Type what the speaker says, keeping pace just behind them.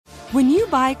When you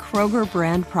buy Kroger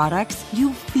brand products,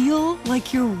 you feel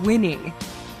like you're winning.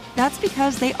 That's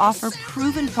because they offer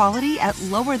proven quality at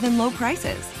lower than low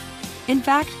prices. In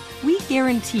fact, we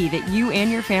guarantee that you and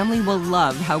your family will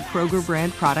love how Kroger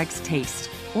brand products taste,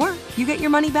 or you get your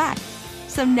money back.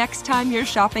 So next time you're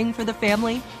shopping for the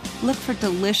family, look for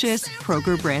delicious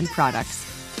Kroger brand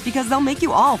products, because they'll make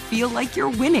you all feel like you're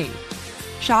winning.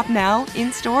 Shop now,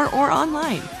 in-store, or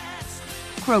online.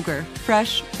 Kroger,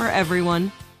 fresh for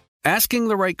everyone. Asking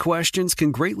the right questions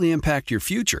can greatly impact your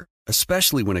future,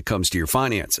 especially when it comes to your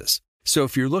finances. So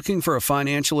if you're looking for a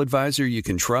financial advisor you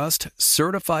can trust,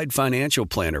 certified financial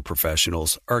planner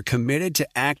professionals are committed to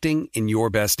acting in your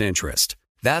best interest.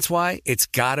 That's why it's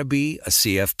got to be a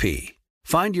CFP.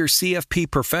 Find your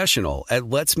CFP professional at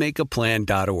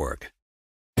letsmakeaplan.org.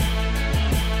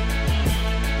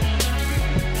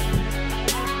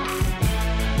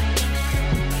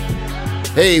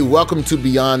 Hey, welcome to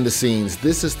Beyond the Scenes.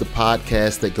 This is the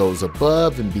podcast that goes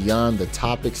above and beyond the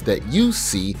topics that you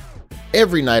see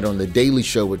every night on The Daily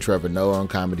Show with Trevor Noah on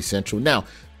Comedy Central. Now,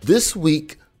 this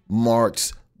week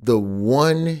marks the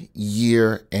 1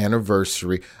 year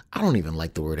anniversary. I don't even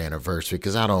like the word anniversary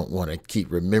because I don't want to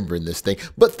keep remembering this thing.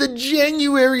 But the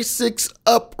January 6th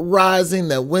uprising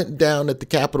that went down at the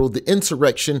Capitol, the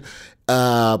insurrection,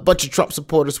 a bunch of Trump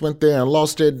supporters went there and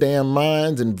lost their damn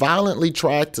minds and violently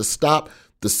tried to stop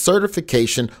the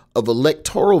certification of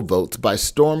electoral votes by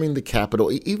storming the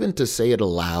Capitol. Even to say it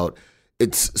aloud,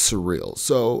 it's surreal.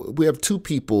 So we have two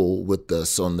people with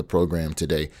us on the program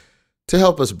today to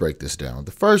help us break this down.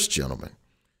 The first gentleman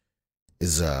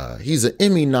is he's an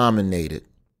Emmy-nominated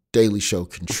Daily Show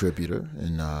contributor,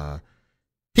 and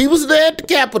he was there at the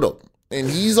Capitol. And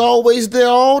he's always there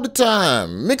all the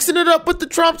time, mixing it up with the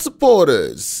Trump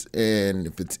supporters. And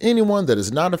if it's anyone that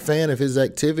is not a fan of his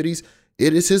activities,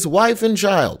 it is his wife and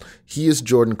child. He is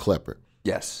Jordan Klepper.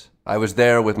 Yes, I was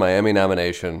there with my Emmy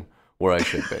nomination where I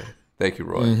should be. Thank you,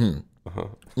 Roy. Mm-hmm. Uh-huh.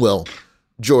 Well,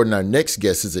 Jordan, our next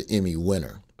guest is an Emmy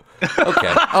winner.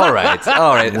 Okay. All right.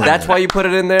 That's why you put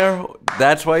it in there?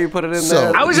 That's why you put it in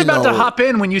there? I was about to hop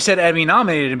in when you said Emmy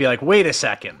nominated and be like, wait a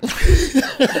second.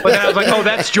 But then I was like, oh,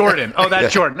 that's Jordan. Oh,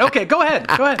 that's Jordan. Okay, go ahead.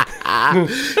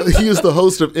 He is the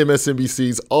host of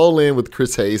MSNBC's All In with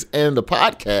Chris Hayes, and the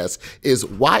podcast is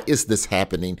Why Is This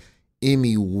Happening?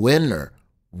 Emmy winner,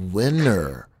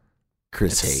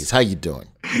 Chris Hayes. How you doing?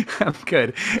 I'm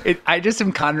good. I just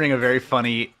am conjuring a very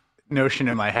funny notion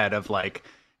in my head of like,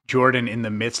 Jordan in the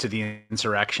midst of the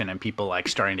insurrection and people like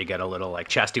starting to get a little like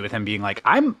chesty with him being like,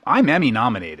 I'm Emmy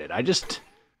nominated. I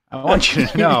want you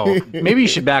to know, maybe you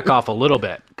should back off a little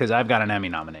bit because I've got an Emmy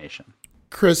nomination.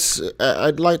 Chris,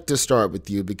 I'd like to start with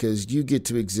you because you get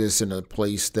to exist in a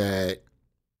place that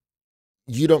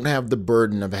you don't have the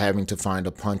burden of having to find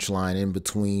a punchline in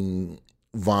between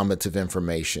vomits of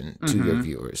information to your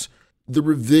viewers. The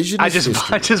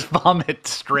revisionist I just vomit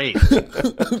straight.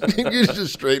 You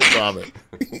just straight vomit.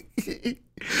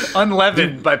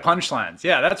 Unleavened by punchlines.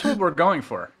 Yeah, that's what we're going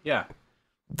for. Yeah.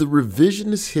 The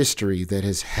revisionist history that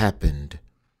has happened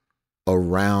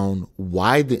around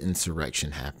why the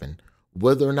insurrection happened,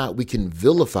 whether or not we can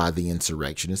vilify the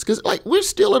insurrectionists, because like we're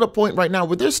still at a point right now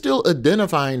where they're still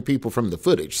identifying people from the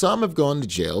footage. Some have gone to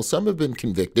jail, some have been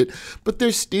convicted, but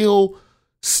they're still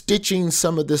stitching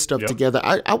some of this stuff together.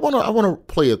 I want to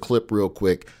play a clip real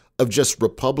quick of just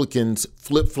Republicans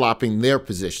flip-flopping their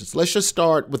positions. Let's just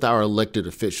start with our elected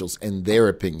officials and their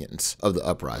opinions of the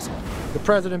uprising. The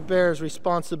president bears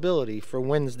responsibility for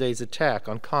Wednesday's attack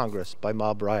on Congress by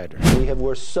mob rioters.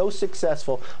 We're so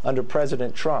successful under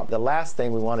President Trump. The last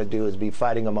thing we want to do is be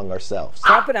fighting among ourselves.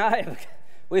 Trump and I,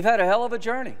 we've had a hell of a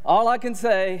journey. All I can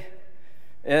say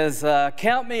is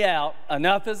count me out.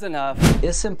 Enough is enough.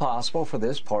 It's impossible for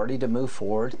this party to move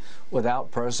forward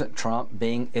without President Trump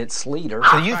being its leader.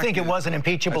 So you think it was an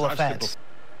impeachable offense?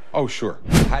 Oh, sure.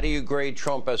 How do you grade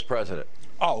Trump as president?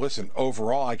 Oh, listen,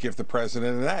 overall, I give the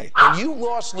president an A. When you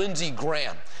lost Lindsey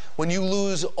Graham, when you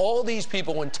lose all these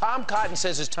people, when Tom Cotton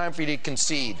says it's time for you to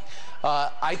concede,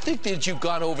 I think that you've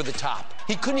gone over the top.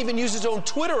 He couldn't even use his own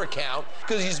Twitter account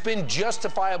because he's been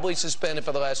justifiably suspended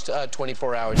for the last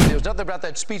 24 hours. There was nothing about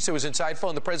that speech that was insightful,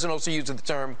 and the president also used the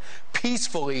term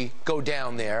peacefully go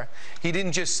down there. He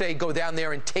didn't just say go down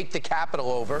there and take the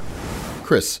Capitol over.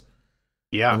 Chris,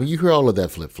 yeah, when you hear all of that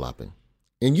flip-flopping,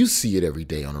 and you see it every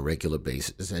day on a regular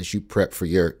basis as you prep for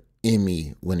your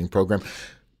Emmy-winning program,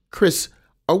 Chris,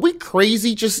 are we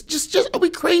crazy? Are we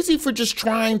crazy for just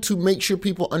trying to make sure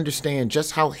people understand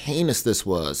just how heinous this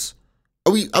was?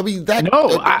 Are we that?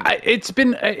 No, it's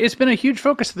been a huge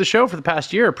focus of the show for the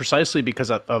past year, precisely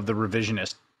because of the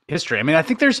revisionist history. I mean, I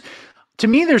think there's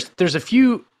a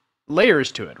few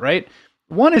layers to it, right?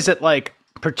 One is that, like,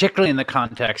 particularly in the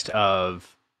context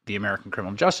of the American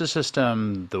criminal justice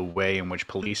system, the way in which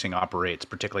policing operates,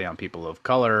 particularly on people of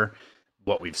color,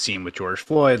 what we've seen with George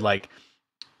Floyd, like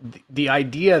the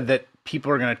idea that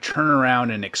people are going to turn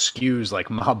around and excuse like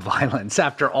mob violence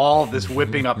after all this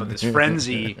whipping up of this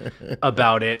frenzy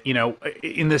about it, you know,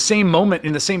 in the same moment,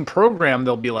 in the same program,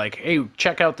 they'll be like, hey,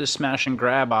 check out this smash and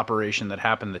grab operation that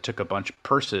happened that took a bunch of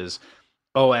purses.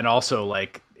 Oh, and also,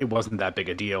 like, it wasn't that big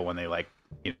a deal when they, like,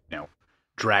 you know,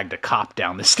 dragged a cop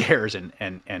down the stairs and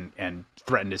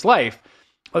threatened his life.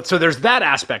 But so there's that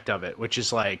aspect of it, which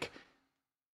is like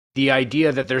the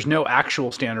idea that there's no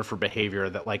actual standard for behavior,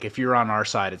 that like if you're on our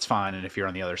side, it's fine, and if you're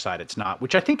on the other side, it's not,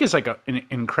 which I think is like an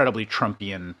incredibly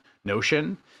Trumpian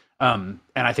notion. And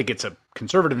I think it's a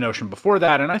conservative notion before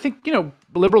that. And I think, you know,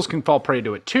 liberals can fall prey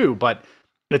to it too, but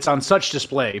it's on such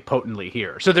display potently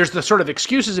here. So there's the sort of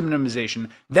excuses and minimization.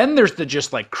 Then there's the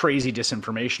just like crazy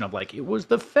disinformation of like, it was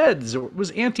the feds or it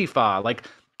was Antifa, like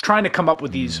trying to come up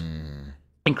with these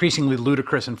increasingly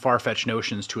ludicrous and far-fetched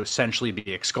notions to essentially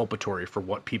be exculpatory for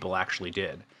what people actually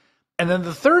did. And then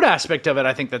the third aspect of it,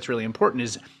 I think that's really important,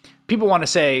 is people want to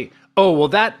say, oh, well,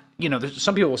 that, you know,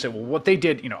 some people will say, well, what they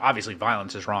did, you know, obviously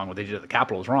violence is wrong. What they did at the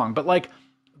Capitol is wrong. But like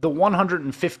the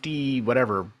 150,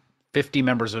 whatever, 50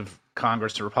 members of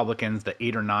Congress, the Republicans, the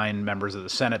 8 or 9 members of the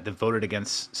Senate that voted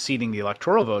against seating the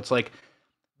electoral votes, like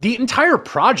the entire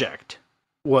project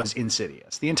was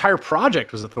insidious. The entire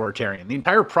project was authoritarian. The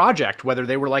entire project, whether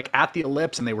they were like at the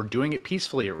ellipse and they were doing it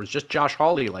peacefully, it was just Josh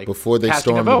Hawley like before they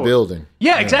stormed the building.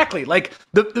 Yeah, exactly. Like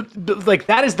the like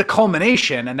that is the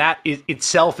culmination, and that is,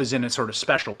 itself is in a sort of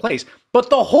special place. But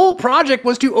the whole project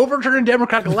was to overturn a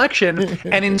democratic election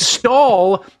and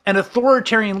install an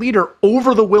authoritarian leader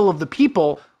over the will of the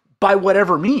people by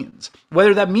whatever means.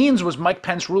 Whether that means was Mike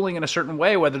Pence ruling in a certain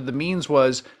way, whether the means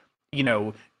was, you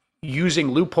know, using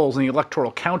loopholes in the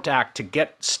Electoral Count Act to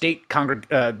get state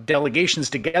delegations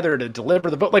together to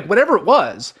deliver the vote, like whatever it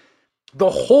was,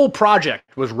 the whole project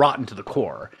was rotten to the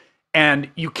core. And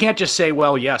you can't just say,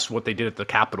 well, yes, what they did at the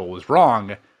Capitol was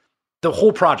wrong. The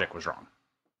whole project was wrong.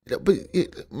 Yeah, but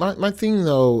my thing,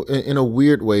 though, in a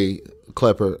weird way,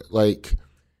 Klepper, like,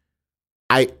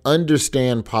 I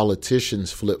understand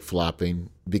politicians flip-flopping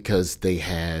because they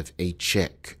have a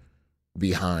check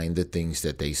behind the things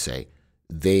that they say.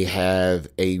 They have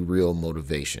a real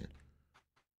motivation.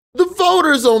 The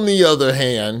voters, on the other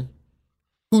hand,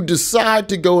 who decide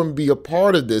to go and be a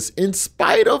part of this in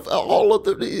spite of all of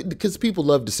the, because people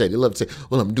love to say,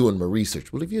 well, I'm doing my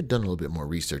research. Well, if you had done a little bit more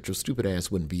research, your stupid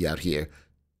ass wouldn't be out here.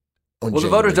 Well, the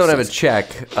voters don't have a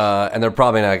check, and they're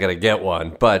probably not going to get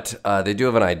one, but they do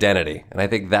have an identity. And I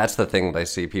think that's the thing that I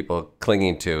see people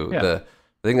clinging to. Yeah. The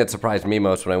thing that surprised me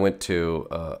most when I went to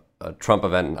a Trump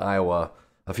event in Iowa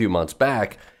a few months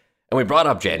back, and we brought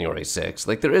up January 6th.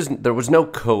 Like there was no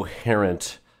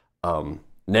coherent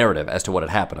narrative as to what had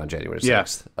happened on January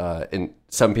 6th. Yeah. And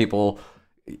some people,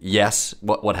 yes,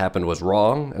 what happened was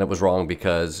wrong, and it was wrong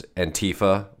because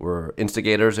Antifa were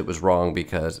instigators. It was wrong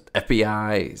because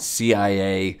FBI,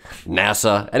 CIA,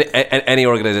 NASA, any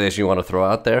organization you want to throw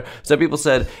out there. Some people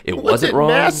said it wasn't wrong,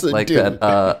 NASA like do?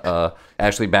 That.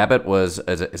 Ashley Babbitt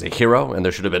is a hero, and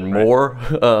there should have been more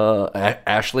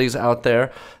Ashleys out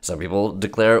there. Some people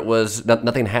declare it was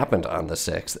nothing happened on the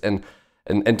 6th, and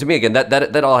to me again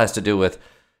that all has to do with,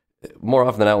 more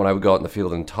often than not, when I would go out in the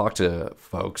field and talk to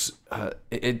folks,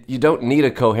 you don't need a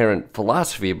coherent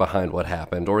philosophy behind what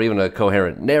happened, or even a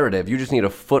coherent narrative. You just need a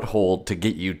foothold to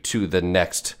get you to the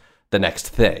next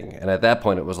thing. And at that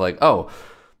point, it was like, oh,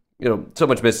 you know, so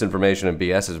much misinformation and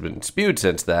BS has been spewed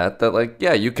since that like,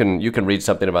 yeah, you can read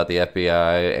something about the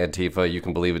FBI, Antifa, you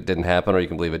can believe it didn't happen, or you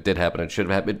can believe it did happen and should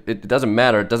have happened. It doesn't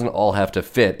matter. It doesn't all have to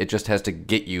fit. It just has to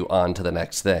get you on to the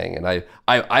next thing. And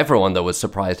I for one, though, was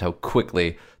surprised how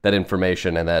quickly that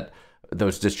information and that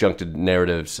those disjuncted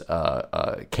narratives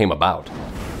came about.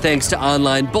 Thanks to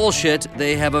online bullshit,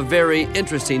 they have a very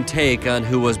interesting take on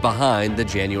who was behind the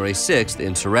January 6th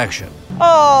insurrection.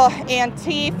 Oh,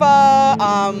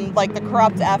 Antifa, like the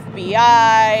corrupt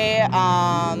FBI,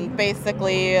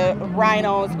 basically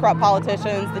rhinos, corrupt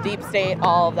politicians, the deep state,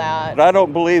 all of that. I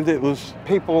don't believe that it was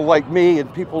people like me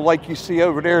and people like you see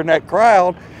over there in that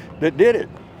crowd that did it.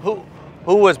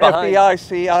 Who was behind? FBI,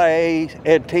 CIA,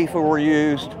 Antifa were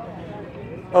used.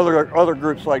 Other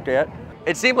groups like that.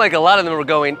 It seemed like a lot of them were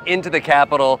going into the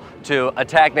Capitol to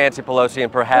attack Nancy Pelosi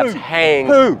and perhaps hang.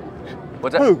 Who?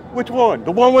 What's that? Who? Which one?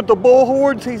 The one with the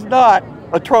bullhorns? He's not.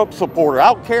 a Trump supporter.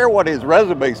 I don't care what his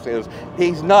resume says.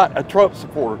 He's not a Trump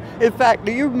supporter. In fact,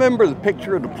 do you remember the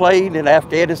picture of the plane in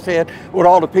Afghanistan with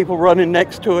all the people running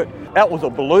next to it? That was a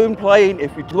balloon plane.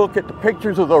 If you look at the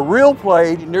pictures of the real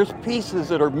plane, there's pieces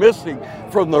that are missing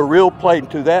from the real plane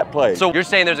to that plane. So you're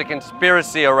saying there's a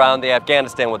conspiracy around the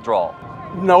Afghanistan withdrawal?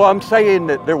 No, I'm saying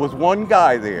that there was one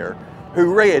guy there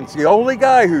who ran. It's the only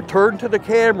guy who turned to the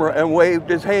camera and waved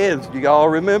his hands. Do y'all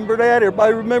remember that?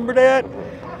 Everybody remember that?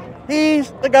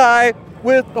 He's the guy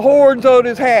with the horns on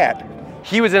his hat.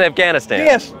 He was in Afghanistan?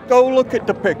 Yes, go look at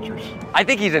the pictures. I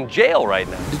think he's in jail right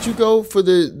now. Did you go for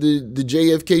the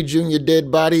JFK Jr.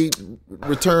 dead body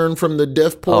return from the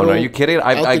death portal? Oh, no, are you kidding?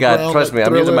 I got, trust me,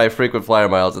 I'm using my frequent flyer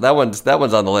miles. That one's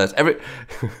on the list.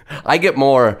 I get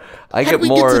more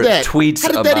tweets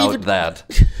about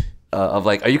that. Of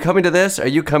like, are you coming to this? Are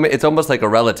you coming? It's almost like a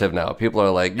relative now. People are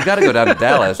like, you got to go down to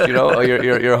Dallas. You know,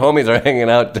 your homies are hanging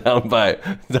out down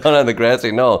on the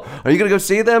grassy knoll. Are you gonna go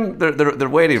see them? They're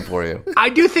waiting for you. I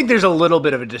do think there's a little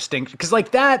bit of a distinction because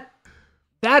like that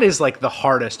is like the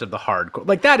hardest of the hardcore.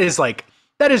 Like that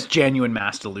is genuine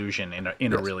mass delusion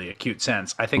in a really acute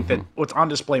sense. I think that what's on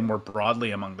display more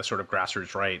broadly among the sort of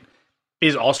grassroots right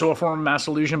is also a form of mass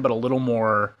delusion, but a little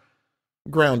more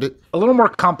grounded, a little more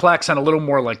complex, and a little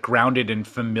more like grounded in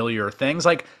familiar things.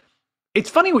 Like,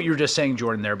 it's funny what you were just saying,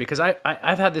 Jordan, there, because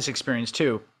I've had this experience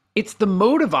too. It's the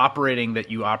mode of operating that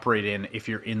you operate in if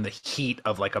you're in the heat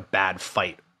of like a bad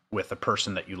fight with a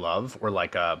person that you love, or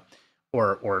like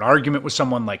or an argument with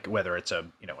someone, like whether it's a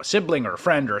sibling or a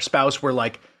friend or a spouse, where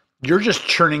like you're just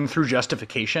churning through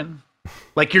justification.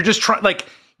 Like you're just trying, like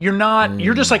you're not,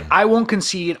 you're just like, I won't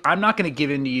concede. I'm not going to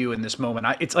give in to you in this moment.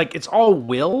 It's like, it's all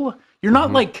will. You're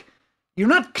not like, you're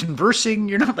not conversing.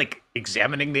 You're not like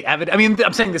examining the evidence. I mean,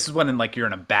 I'm saying this is when like you're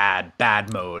in a bad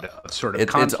mode of sort of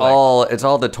conflict. It's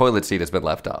all the toilet seat has been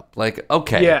left up. Like,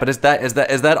 okay, yeah. But is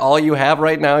that all you have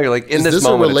right now? You're like, in this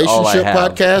moment, is this a relationship it's all I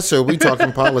have. podcast, or are we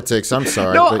talking politics? I'm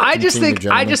sorry. No, I just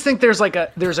think there's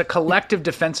a collective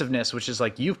defensiveness, which is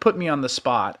like, you've put me on the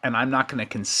spot, and I'm not going to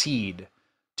concede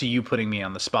to you putting me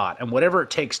on the spot, and whatever it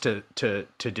takes to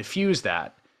diffuse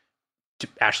that. To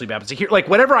Ashley Babbitt here, like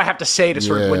whatever I have to say to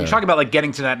sort of, when you talk about like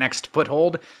getting to that next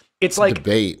foothold, it's like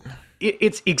debate.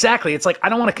 It's exactly. It's like, I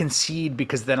don't want to concede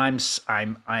because then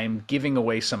I'm giving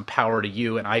away some power to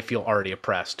you, and I feel already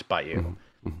oppressed by you.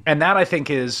 Mm-hmm. And that, I think,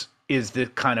 is the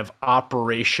kind of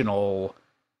operational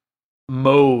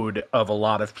mode of a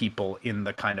lot of people in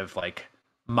the kind of like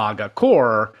MAGA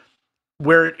core,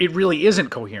 where it really isn't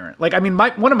coherent. Like, I mean,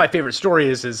 one of my favorite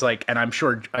stories is like, and I'm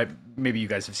sure maybe you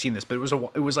guys have seen this, but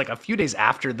it was like a few days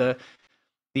after the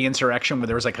insurrection, where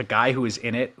there was like a guy who was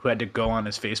in it who had to go on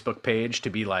his Facebook page to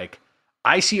be like,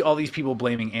 I see all these people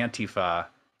blaming Antifa.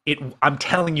 I'm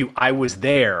telling you, I was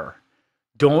there.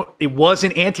 It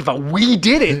wasn't Antifa. We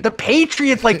did it. The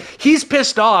Patriots, like, he's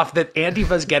pissed off that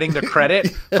Antifa's getting the credit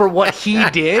for what he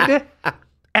did,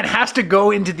 and has to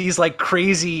go into these like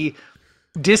crazy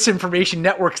disinformation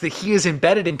networks that he is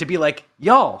embedded in to be like,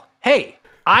 y'all, hey,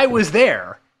 I was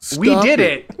there. We did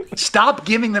it. Stop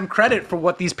giving them credit for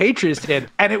what these patriots did.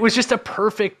 And it was just a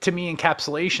perfect, to me,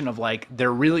 encapsulation of like,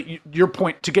 they're really, your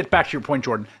point, to get back to your point,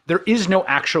 Jordan, there is no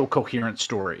actual coherent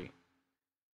story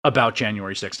about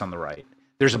January 6th on the right.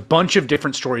 There's a bunch of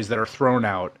different stories that are thrown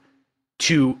out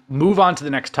to move on to the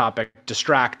next topic,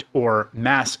 distract, or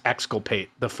mass exculpate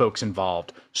the folks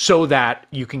involved so that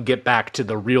you can get back to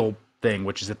the real thing,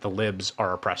 which is that the libs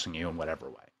are oppressing you in whatever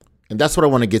way. And that's what I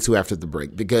want to get to after the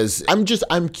break, because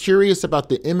I'm curious about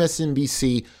the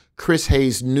MSNBC Chris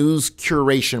Hayes news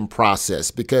curation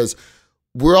process, because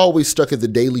we're always stuck at the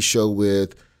Daily Show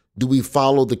with, do we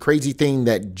follow the crazy thing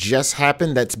that just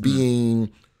happened that's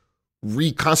being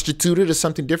reconstituted as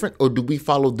something different, or do we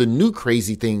follow the new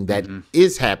crazy thing that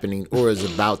is happening or is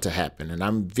about to happen? And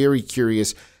I'm very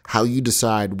curious how you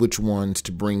decide which ones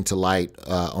to bring to light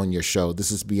on your show.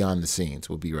 This is Beyond the Scenes.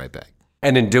 We'll be right back.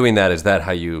 And in doing that, is that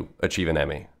how you achieve an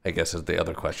Emmy? I guess is the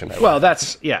other question. Well,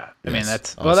 that's, yeah. I mean,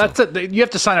 that's, well, that's, you have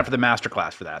to sign up for the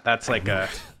masterclass for that. That's like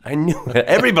I knew it.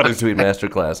 Everybody's doing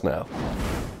masterclass now.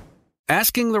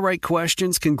 Asking the right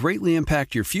questions can greatly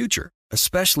impact your future,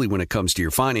 especially when it comes to your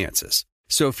finances.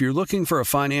 So if you're looking for a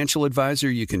financial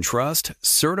advisor you can trust,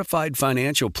 certified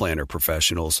financial planner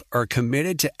professionals are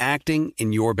committed to acting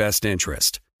in your best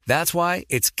interest. That's why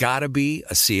it's got to be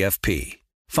a CFP.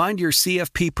 Find your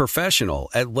CFP professional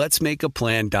at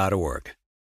letsmakeaplan.org.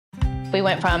 We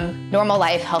went from normal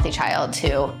life, healthy child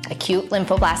to acute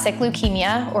lymphoblastic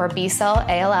leukemia, or B-cell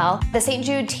ALL. The St.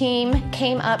 Jude team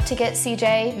came up to get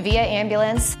CJ via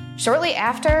ambulance. Shortly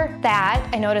after that,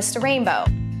 I noticed a rainbow.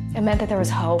 It meant that there was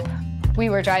hope. We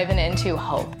were driving into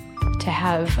hope. To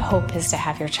have hope is to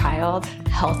have your child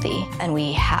healthy, and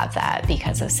we have that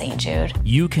because of St. Jude.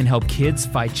 You can help kids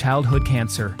fight childhood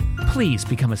cancer. Please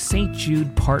become a St.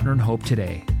 Jude Partner in Hope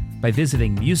today by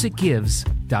visiting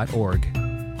musicgives.org.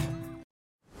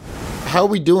 How are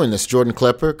we doing this, Jordan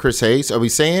Klepper, Chris Hayes? Are we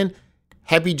saying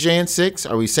Happy Jan 6?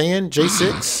 Are we saying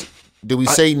J6? Do we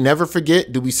say never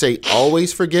forget? Do we say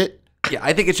always forget? Yeah,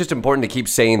 I think it's just important to keep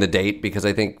saying the date because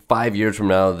I think 5 years from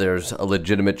now, there's a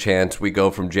legitimate chance we go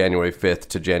from January 5th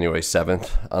to January 7th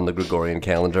on the Gregorian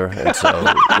calendar. And so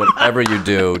whatever you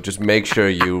do, just make sure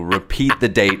you repeat the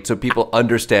date so people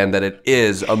understand that it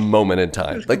is a moment in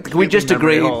time. Like, can we just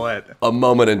agree a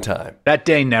moment in time? That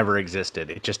day never existed.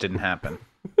 It just didn't happen.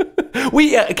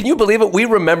 Can you believe it? We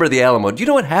remember the Alamo. Do you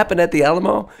know what happened at the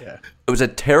Alamo? Yeah. It was a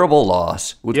terrible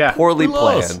loss. It was poorly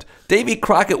planned. Davy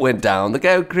Crockett went down. The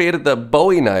guy who created the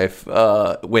Bowie knife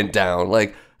went down.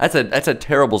 Like, that's a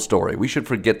terrible story. We should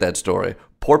forget that story.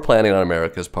 Poor planning on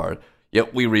America's part.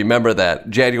 Yet we remember that.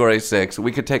 January 6th.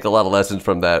 We could take a lot of lessons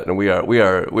from that, and we are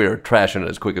trashing it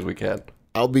as quick as we can.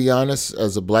 I'll be honest,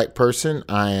 as a black person,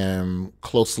 I am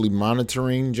closely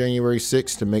monitoring January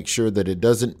 6th to make sure that it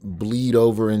doesn't bleed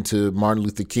over into Martin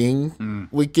Luther King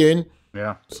weekend.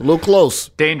 Yeah. It's a little close.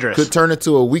 Dangerous. Could turn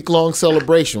into a week-long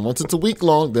celebration. Once it's a week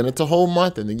long, then it's a whole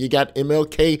month, and then you got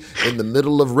MLK in the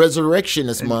middle of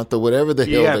Resurrectionist Month or whatever the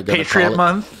hell they're going to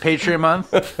call it. Patriot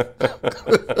Month.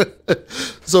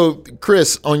 So,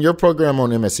 Chris, on your program on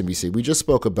MSNBC, we just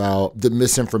spoke about the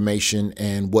misinformation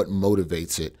and what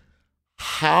motivates it.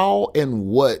 How and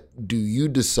what do you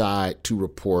decide to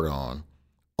report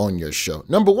on your show?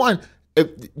 Number one,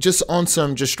 just on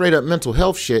some just straight up mental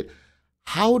health shit,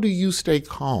 how do you stay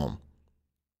calm?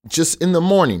 Just in the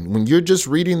morning, when you're just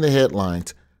reading the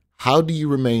headlines, how do you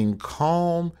remain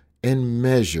calm and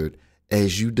measured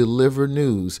as you deliver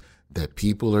news that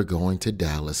people are going to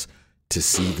Dallas to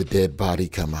see the dead body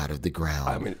come out of the ground?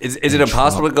 I mean, is it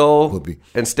impossible to go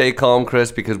and stay calm,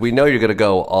 Chris? Because we know you're going to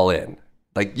go all in.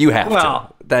 Like, you have to.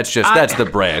 That's the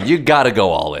brand. You got to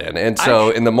go all in. And so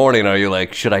in the morning, are you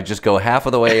like, should I just go half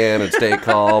of the way in and stay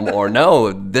calm? Or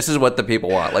no, this is what the people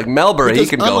want. Like Melbury, he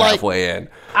can go halfway in.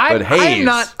 But Hayes.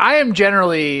 I am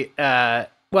generally, I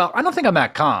don't think I'm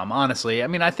that calm, honestly. I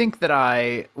mean, I think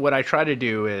that what I try to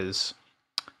do is,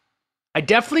 I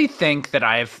definitely think that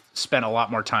I've spent a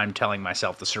lot more time telling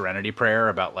myself the serenity prayer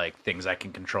about like things I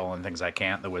can control and things I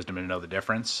can't, the wisdom to know the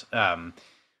difference.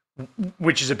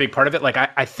 Which is a big part of it. Like,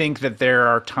 I think that there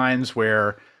are times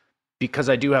where, because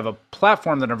I do have a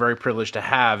platform that I'm very privileged to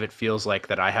have, it feels like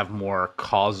that I have more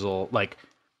causal, like,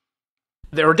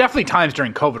 there were definitely times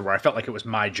during COVID where I felt like it was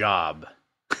my job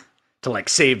to like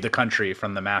save the country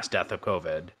from the mass death of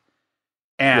COVID.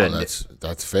 And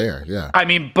that's fair. Yeah. I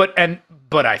mean, but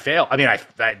I failed. I mean,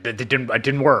 it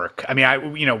didn't work. I mean,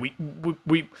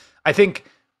 I think,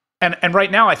 and right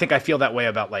now I think I feel that way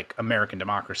about like American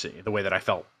democracy, the way that I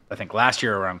felt, I think, last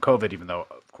year around COVID, even though,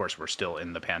 of course, we're still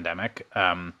in the pandemic.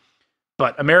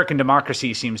 But American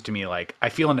democracy seems to me like I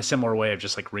feel in a similar way of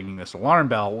just like ringing this alarm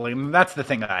bell. And that's the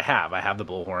thing that I have. I have the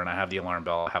bullhorn. I have the alarm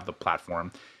bell. I have the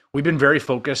platform. We've been very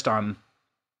focused on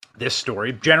this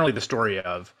story, generally the story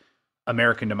of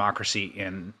American democracy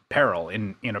in peril,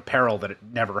 in a peril that it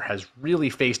never has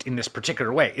really faced in this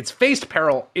particular way. It's faced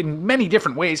peril in many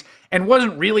different ways and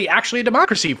wasn't really actually a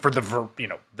democracy for the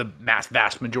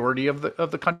vast majority of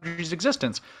the country's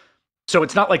existence. So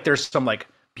it's not like there's some like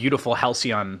beautiful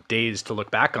halcyon days to look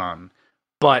back on.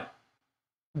 But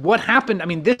what happened, I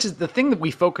mean, this is the thing that we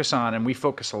focus on, and we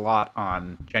focus a lot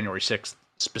on January 6th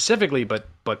specifically, but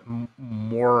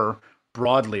more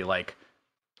broadly, like,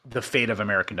 the fate of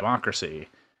American democracy,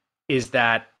 is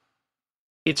that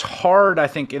it's hard, I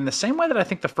think, in the same way that I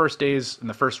think the first days and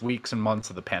the first weeks and months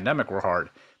of the pandemic were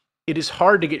hard. It is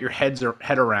hard to get your head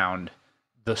around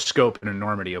the scope and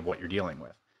enormity of what you're dealing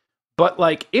with. But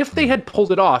like, if they had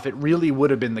pulled it off, it really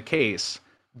would have been the case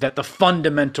that the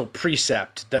fundamental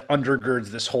precept that undergirds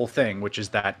this whole thing, which is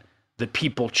that the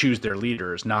people choose their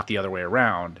leaders, not the other way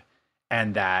around,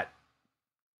 and that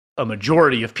a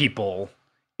majority of people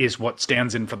is what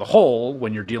stands in for the whole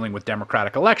when you're dealing with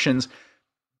democratic elections,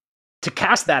 to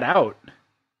cast that out,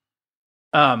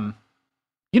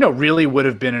 really would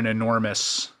have been an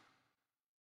enormous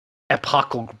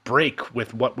epochal break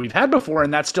with what we've had before,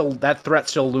 and that threat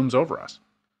still looms over us.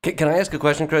 Can I ask a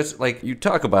question, Chris? Like, you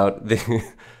talk about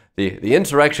the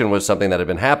insurrection was something that had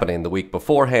been happening the week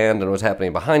beforehand and was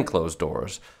happening behind closed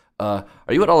doors. Are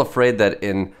you at all afraid that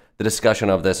in the discussion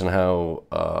of this and how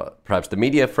perhaps the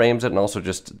media frames it, and also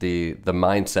just the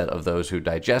mindset of those who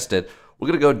digest it. We're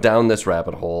going to go down this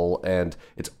rabbit hole, and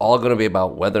it's all going to be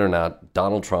about whether or not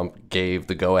Donald Trump gave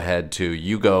the go-ahead to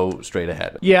you go straight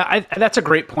ahead. Yeah, that's a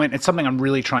great point. It's something I'm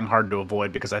really trying hard to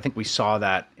avoid, because I think we saw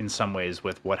that in some ways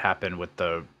with what happened with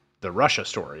the Russia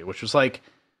story, which was like,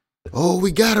 oh,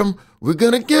 we got him. We're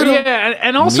going to get him. Yeah,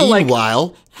 and also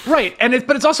meanwhile, right.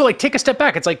 But it's also like, take a step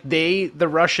back. It's like the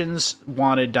Russians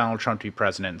wanted Donald Trump to be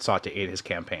president and sought to aid his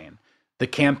campaign. The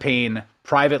campaign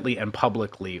privately and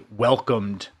publicly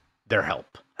welcomed their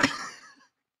help.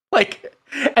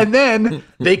 And then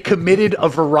they committed a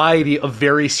variety of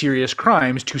very serious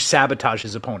crimes to sabotage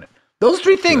his opponent. Those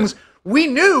three things we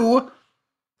knew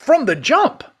from the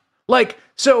jump.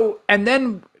 And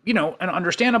then, and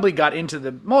understandably got into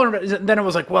the Mueller. Then it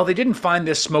was like, well, they didn't find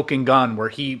this smoking gun where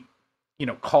he,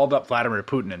 called up Vladimir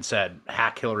Putin and said,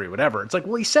 hack Hillary, whatever. It's like,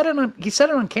 well, he said it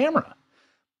on camera.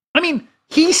 I mean,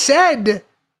 he said,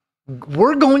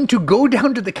 we're going to go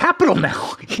down to the Capitol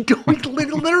now. He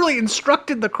literally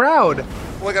instructed the crowd.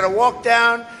 We're going to walk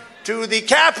down to the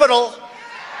Capitol,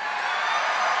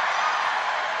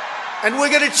 and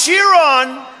we're going to cheer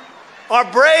on our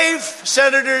brave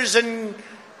senators and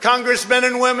congressmen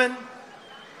and women.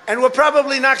 And we're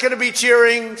probably not going to be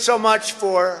cheering so much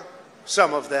for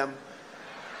some of them,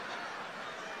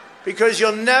 because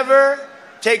you'll never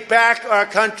take back our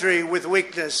country with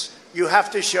weakness. You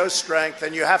have to show strength,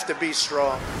 and you have to be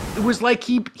strong. It was like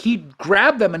he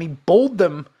grabbed them and he bowled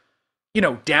them,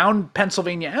 down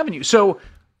Pennsylvania Avenue. So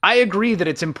I agree that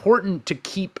it's important to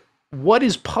keep what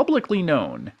is publicly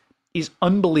known is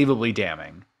unbelievably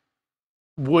damning,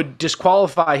 would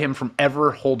disqualify him from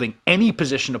ever holding any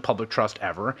position of public trust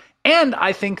ever. And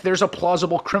I think there's a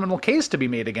plausible criminal case to be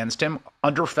made against him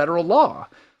under federal law.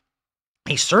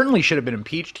 He certainly should have been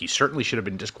impeached. He certainly should have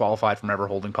been disqualified from ever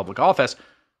holding public office.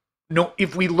 No,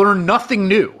 if we learn nothing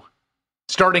new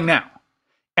starting now.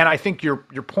 And I think your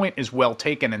point is well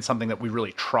taken, and something that we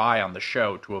really try on the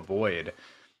show to avoid,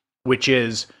 which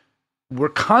is we're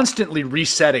constantly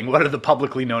resetting what are the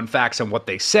publicly known facts and what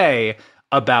they say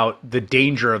about the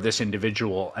danger of this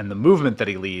individual and the movement that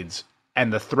he leads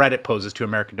and the threat it poses to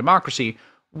American democracy,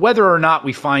 whether or not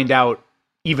we find out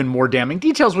even more damning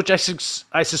details, which I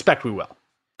suspect we will.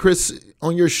 Chris,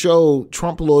 on your show,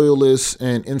 Trump loyalists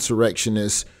and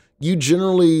insurrectionists, you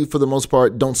generally, for the most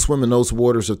part, don't swim in those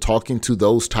waters of talking to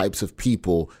those types of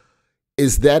people.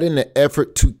 Is that in an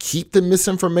effort to keep the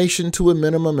misinformation to a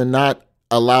minimum and not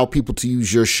allow people to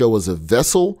use your show as a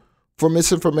vessel for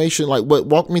misinformation?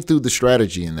 Walk me through the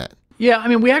strategy in that. Yeah, I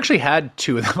mean, we actually had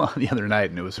two of them on the other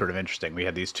night, and it was sort of interesting. We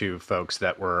had these two folks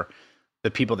that were the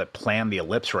people that planned the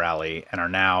Ellipse rally and are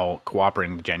now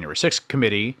cooperating with the January 6th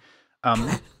committee,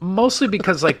 mostly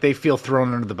because they feel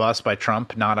thrown under the bus by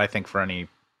Trump, not, I think, for any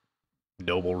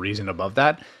noble reason above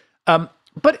that.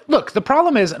 But look, the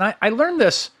problem is, and I learned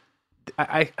this,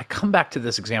 I come back to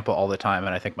this example all the time,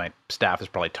 and I think my staff is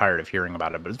probably tired of hearing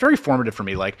about it, but it's very formative for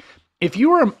me. If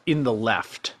you were in the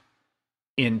left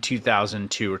in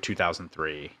 2002 or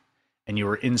 2003, and you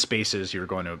were in spaces, you were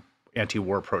going to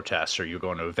anti-war protests, or you were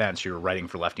going to events, you were writing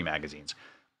for lefty magazines,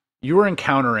 you were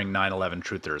encountering 9/11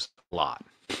 truthers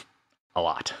a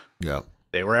lot. Yeah.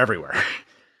 They were everywhere.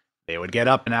 They would get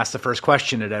up and ask the first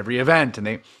question at every event.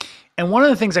 And one of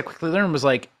the things I quickly learned was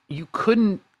you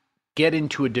couldn't get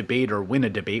into a debate or win a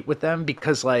debate with them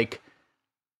because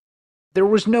there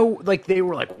was no, they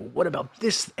were what about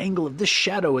this angle of this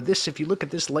shadow of this? If you look at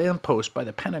this lamppost by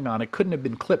the Pentagon, it couldn't have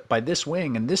been clipped by this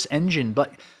wing and this engine,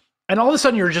 and all of a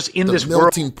sudden you're just in this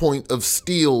melting point of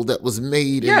steel that was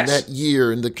made in that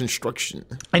year in the construction.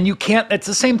 And you can't, it's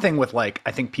the same thing with I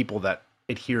think people that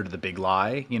adhere to the big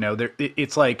lie,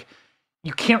 it's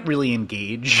you can't really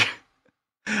engage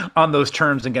on those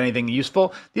terms and get anything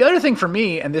useful. The other thing for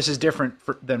me, and this is different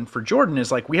than for Jordan,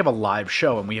 is we have a live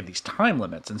show and we have these time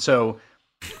limits. And so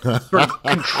sort of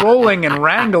controlling and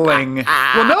wrangling,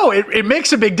 well, no, it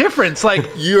makes a big difference.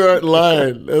 You aren't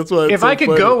lying. That's why if I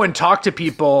could go and talk to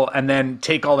people and then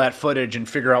take all that footage and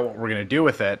figure out what we're going to do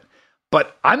with it,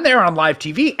 but I'm there on live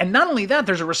TV. And not only that,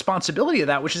 there's a responsibility of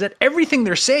that, which is that everything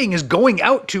they're saying is going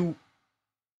out to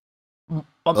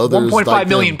 1.5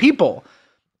 million people.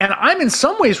 And I'm in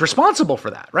some ways responsible for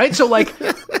that. Right. So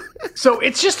so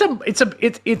it's just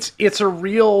it's a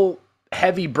real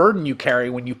heavy burden you carry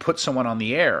when you put someone on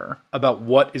the air about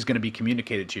what is going to be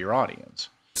communicated to your audience.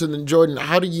 So then, Jordan,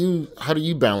 how do you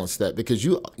balance that? Because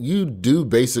you do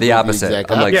basically the opposite. The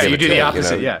exact opposite. Yeah, you do the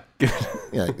opposite.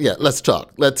 Yeah. Let's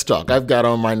talk. I've got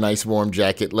on my nice warm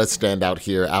jacket. Let's stand out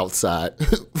here outside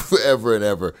forever and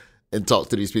ever and talk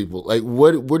to these people.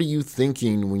 What are you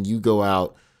thinking when you go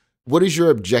out What is your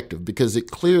objective? Because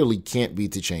it clearly can't be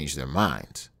to change their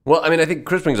minds. Well, I mean, I think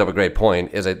Chris brings up a great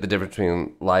point, is that the difference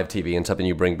between live TV and something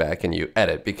you bring back and you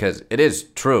edit, because it is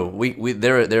true.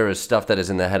 There is stuff that is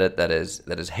in the edit that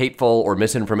is hateful or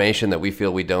misinformation that we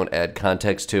feel we don't add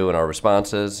context to in our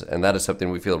responses, and that is something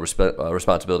we feel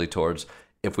responsibility towards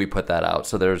if we put that out.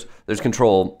 So there's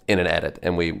control in an edit,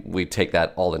 and we take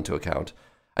that all into account.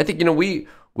 I think,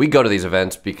 we go to these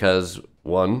events because,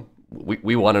 one,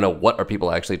 we want to know what are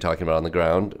people actually talking about on the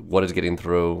ground, what is getting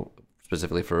through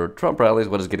specifically for Trump rallies,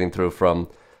 what is getting through from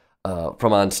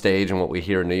on stage and what we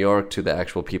hear in New York to the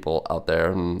actual people out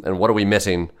there, and what are we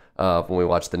missing when we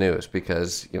watch the news?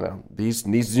 Because these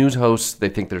news hosts, they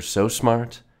think they're so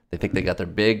smart, they think they got their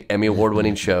big Emmy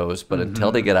award-winning shows, but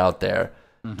until they get out there,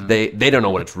 they don't know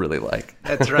what it's really like.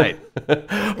 That's right.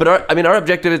 But our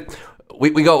objective is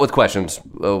we go out with questions.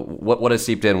 What has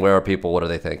seeped in? Where are people? What are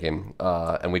they thinking?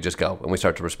 And we just go and we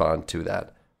start to respond to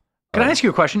that. Can I ask you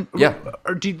a question? Yeah.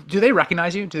 Do they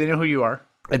recognize you? Do they know who you are?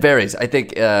 It varies. I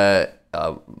think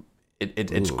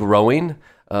it's growing,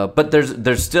 but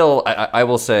there's still, I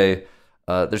will say,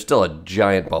 there's still a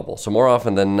giant bubble. So more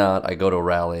often than not, I go to a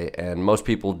rally, and most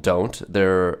people don't.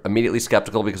 They're immediately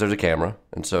skeptical because there's a camera,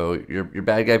 and so you're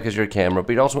bad guy because you're a camera,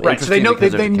 but you're also interesting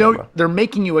because there's a camera. They're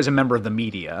making you as a member of the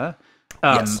media.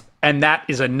 Yes. And that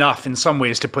is enough in some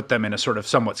ways to put them in a sort of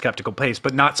somewhat skeptical place,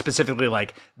 but not specifically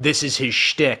like, this is his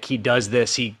shtick. He does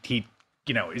this. He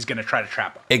is going to try to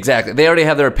trap them. Exactly. They already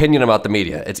have their opinion about the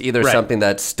media. It's either something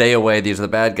that stay away, these are the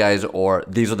bad guys, or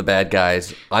these are the bad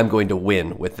guys, I'm going to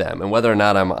win with them. And whether or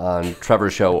not I'm on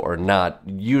Trevor's show or not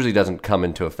usually doesn't come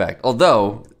into effect.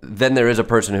 Although, then there is a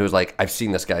person who's like, I've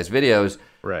seen this guy's videos.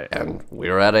 Right. And we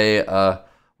were at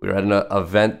an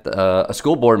event, a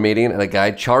school board meeting, and a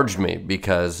guy charged me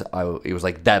because he was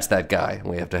like, that's that guy.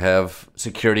 We have to have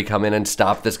security come in and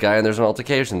stop this guy, and there's an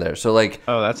altercation there. So like,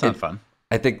 oh, that's not fun.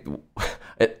 I think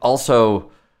it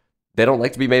also, they don't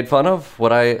like to be made fun of.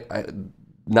 What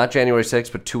not January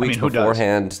 6th, but 2 weeks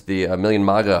beforehand, the Million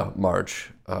MAGA march,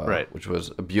 which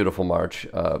was a beautiful march.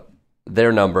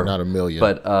 Their number, not a million,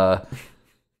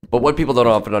 but what people don't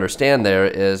often understand there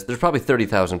is there's probably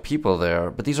 30,000 people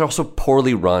there, but these are also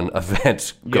poorly run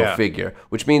events, go figure,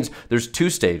 which means there's two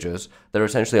stages that are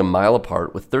essentially a mile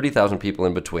apart with 30,000 people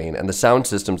in between, and the sound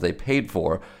systems they paid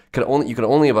for,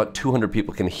 only about 200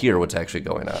 people can hear what's actually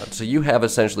going on. So you have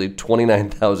essentially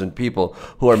 29,000 people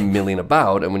who are milling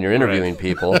about, and when you're interviewing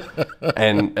people,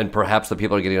 and perhaps the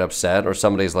people are getting upset, or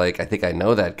somebody's like, I think I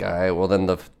know that guy, well then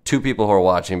the two people who are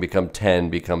watching become 10,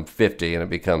 become 50, and it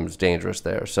becomes dangerous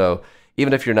there. So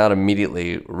even if you're not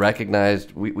immediately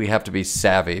recognized, we have to be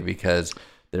savvy, because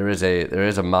there is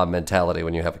a mob mentality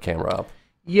when you have a camera up.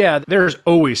 Yeah, there's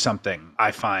always something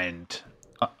I find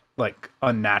like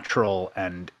unnatural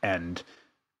and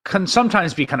can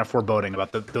sometimes be kind of foreboding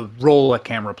about the role a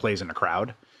camera plays in a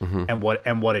crowd, and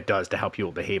what it does to how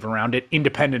people behave around it,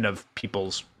 independent of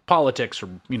people's politics or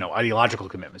ideological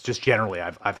commitments. Just generally,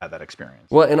 I've had that experience.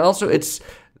 Well, and also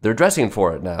they're dressing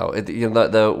for it now.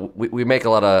 We make a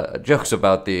lot of jokes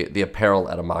about the apparel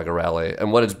at a MAGA rally,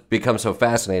 and what has become so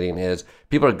fascinating is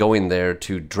people are going there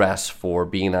to dress for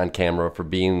being on camera, for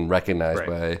being recognized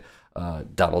by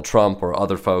Donald Trump or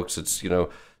other folks. It's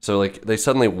so like they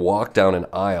suddenly walk down an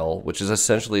aisle, which is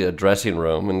essentially a dressing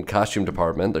room and costume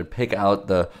department. They pick out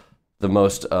the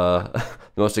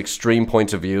most extreme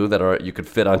points of view that you could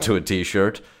fit onto a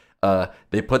T-shirt.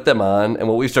 They put them on, and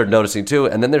what we started noticing too,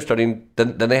 and then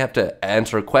then they have to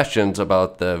answer questions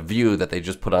about the view that they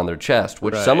just put on their chest,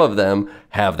 which some of them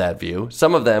have that view,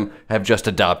 some of them have just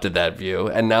adopted that view,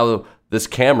 and now this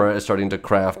camera is starting to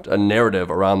craft a narrative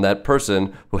around that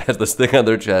person who has this thing on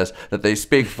their chest that they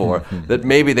speak for, that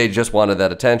maybe they just wanted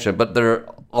that attention, but they're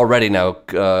already now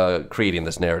creating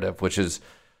this narrative, which is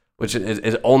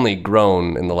only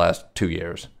grown in the last 2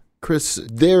 years. Chris,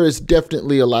 there is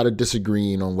definitely a lot of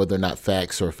disagreeing on whether or not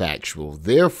facts are factual.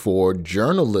 Therefore,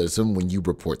 journalism, when you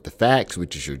report the facts,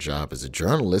 which is your job as a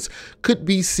journalist, could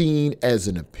be seen as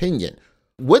an opinion.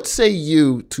 What say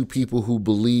you to people who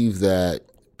believe that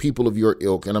people of your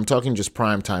ilk, and I'm talking just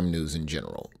primetime news in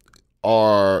general,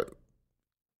 are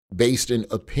based in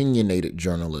opinionated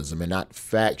journalism and not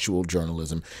factual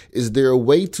journalism? Is there a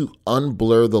way to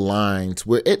unblur the lines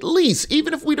where at least,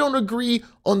 even if we don't agree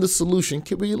on the solution,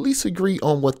 can we at least agree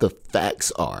on what the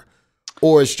facts are?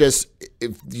 Or it's just,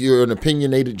 if you're an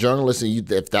opinionated journalist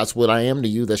and if that's what I am to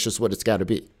you, that's just what it's got to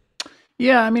be?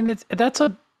 Yeah, I mean,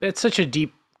 it's such a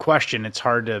deep question. It's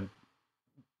hard to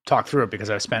talk through it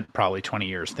because I've spent probably 20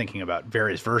 years thinking about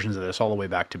various versions of this, all the way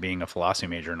back to being a philosophy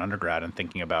major in undergrad and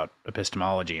thinking about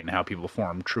epistemology and how people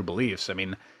form true beliefs. I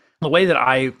mean, the way that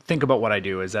I think about what I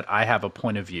do is that I have a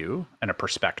point of view and a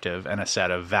perspective and a set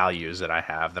of values that I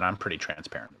have that I'm pretty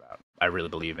transparent about. I really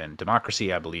believe in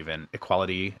democracy. I believe in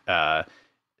equality,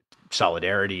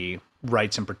 solidarity,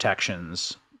 rights and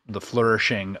protections, the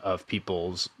flourishing of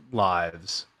people's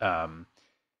lives.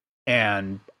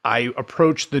 And I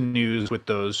approach the news with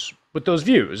those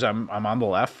views. I'm on the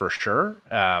left for sure.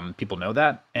 People know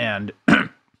that. And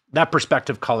that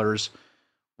perspective colors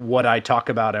what I talk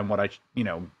about and what I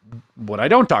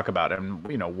don't talk about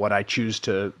and, what I choose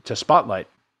to spotlight.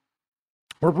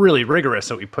 We're really rigorous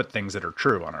that we put things that are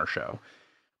true on our show.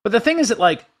 But the thing is that,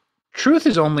 like, truth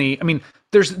is only,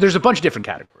 there's a bunch of different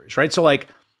categories, right? So, like,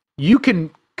 you can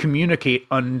communicate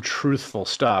untruthful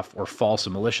stuff or false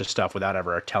and malicious stuff without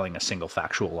ever telling a single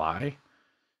factual lie.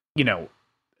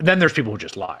 Then there's people who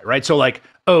just lie, right? So, like,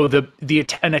 an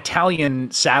Italian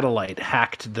satellite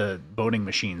hacked the voting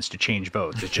machines to change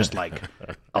votes. It's just like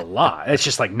a lie. It's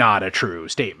just like not a true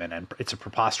statement, and it's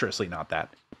preposterously not that.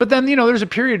 But then, there's a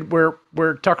period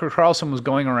where Tucker Carlson was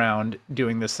going around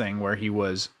doing this thing where he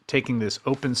was taking this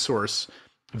open source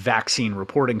vaccine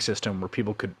reporting system where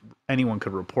anyone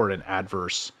could report an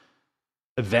adverse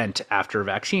event after a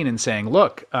vaccine and saying,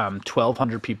 look,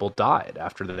 1,200 people died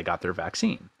after they got their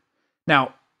vaccine.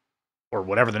 Now, or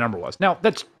whatever the number was. Now,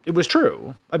 it was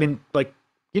true.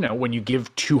 When you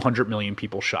give 200 million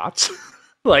people shots,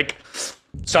 like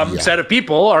some set of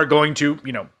people are going to,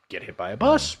 get hit by a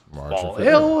bus, fall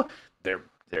ill,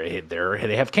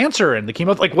 they have cancer and the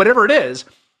chemo, like whatever it is.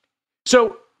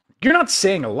 So you're not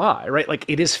saying a lie, right? Like,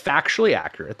 it is factually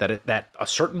accurate that a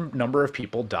certain number of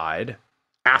people died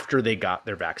after they got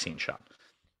their vaccine shot.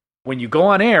 When you go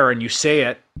on air and you say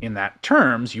it in that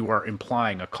terms, you are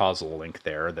implying a causal link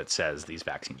there that says these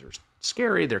vaccines are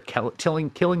scary, they're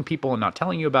killing people and not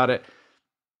telling you about it.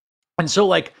 And so,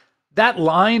 like, that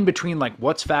line between, like,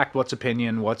 what's fact, what's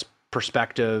opinion, what's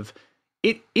perspective,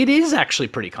 it is actually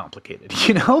pretty complicated,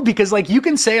 because, like, you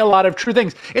can say a lot of true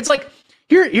things. It's like,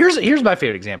 here's my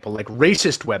favorite example, like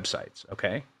racist websites,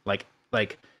 okay? Like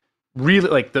really,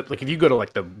 like if you go to,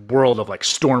 like, the world of, like,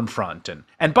 Stormfront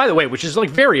and by the way, which is, like,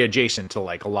 very adjacent to,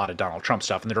 like, a lot of Donald Trump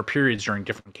stuff, and there are periods during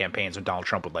different campaigns when Donald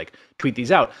Trump would, like, tweet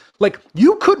these out. Like,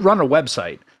 you could run a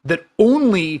website that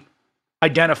only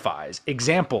identifies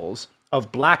examples of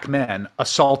black men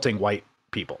assaulting white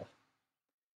people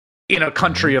in a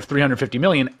country of 350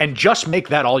 million and just make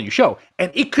that all you show. And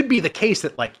it could be the case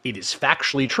that, like, it is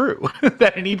factually true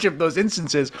that in each of those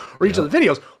instances or each of the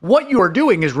videos, what you are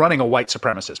doing is running a white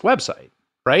supremacist website,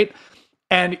 right?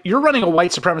 And you're running a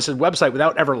white supremacist website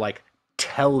without ever, like,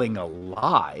 telling a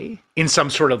lie in some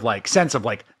sort of, like, sense of,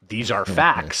 like, these are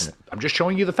facts. I'm just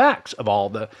showing you the facts of all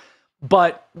the,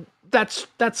 but that's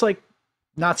like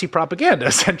Nazi propaganda,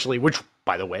 essentially, which,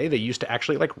 by the way, they used to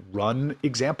actually, like, run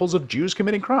examples of Jews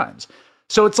committing crimes.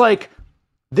 So it's like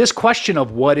this question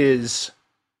of what is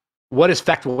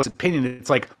fact, what's opinion. It's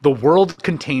like the world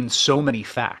contains so many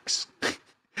facts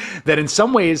that in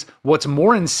some ways what's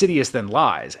more insidious than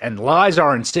lies, and lies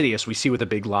are insidious, we see with a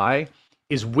big lie,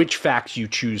 is which facts you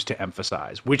choose to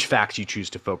emphasize, which facts you choose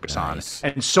to focus on.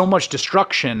 And so much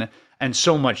destruction and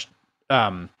so much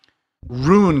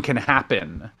ruin can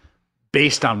happen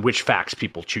based on which facts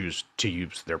people choose to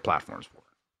use their platforms for.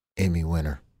 Emmy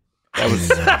winner. That was,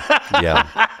 yeah.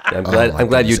 I'm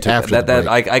glad you took that.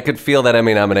 I could feel that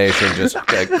Emmy nomination just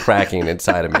cracking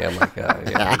inside of me. I'm like, yeah,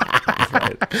 that's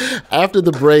right. After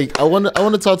the break, I want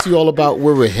to talk to you all about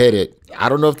where we're headed. I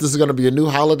don't know if this is going to be a new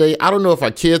holiday. I don't know if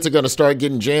our kids are going to start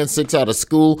getting Jan 6 out of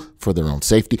school for their own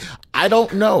safety. I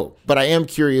don't know, but I am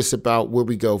curious about where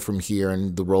we go from here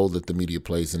and the role that the media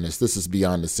plays in this. This is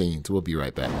Beyond the Scenes. We'll be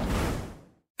right back.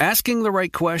 Asking the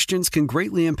right questions can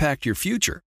greatly impact your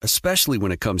future, especially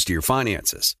when it comes to your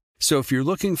finances. So if you're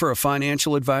looking for a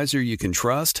financial advisor you can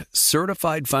trust,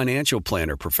 certified financial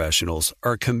planner professionals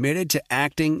are committed to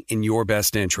acting in your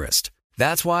best interest.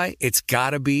 That's why it's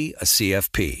got to be a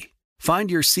CFP.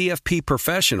 Find your CFP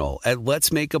professional at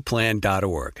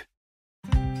letsmakeaplan.org.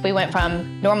 We went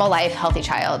from normal life, healthy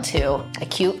child to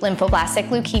acute lymphoblastic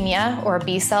leukemia, or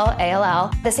B-cell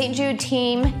ALL. The St. Jude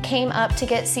team came up to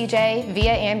get CJ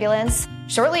via ambulance.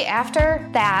 Shortly after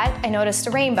that, I noticed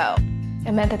a rainbow.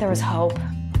 It meant that there was hope.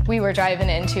 We were driving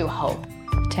into hope.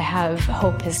 To have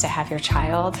hope is to have your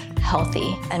child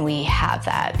healthy, and we have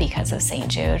that because of St.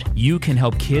 Jude. You can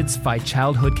help kids fight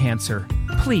childhood cancer.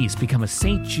 Please become a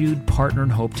St. Jude Partner in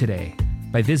Hope today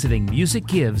by visiting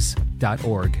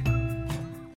musicgives.org.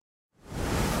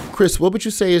 Chris, what would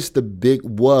you say is the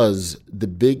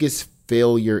biggest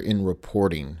failure in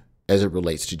reporting as it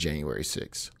relates to January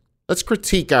 6th? Let's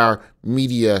critique our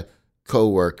media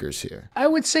co-workers here. I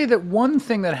would say that one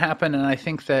thing that happened, and I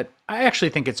think that I actually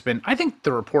think I think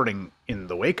the reporting in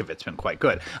the wake of it's been quite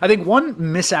good. I think one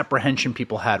misapprehension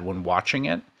people had when watching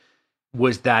it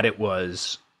was that it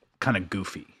was kind of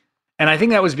goofy. And I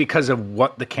think that was because of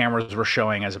what the cameras were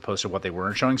showing as opposed to what they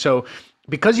weren't showing. So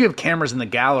because you have cameras in the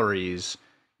galleries,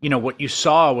 you know, what you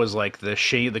saw was like the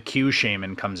Q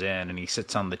shaman comes in and he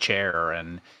sits on the chair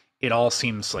and it all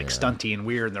seems like stunty and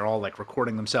weird. And they're all like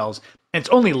recording themselves. And it's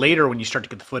only later when you start to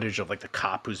get the footage of like the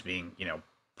cop who's being, you know,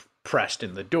 pressed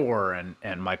in the door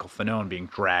and Michael Fanone being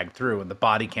dragged through and the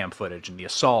body cam footage and the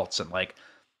assaults and like,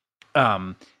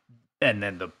 and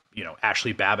then the, you know,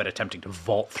 Ashley Babbitt attempting to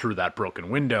vault through that broken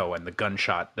window and the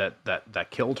gunshot that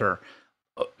killed her.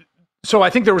 So I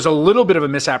think there was a little bit of a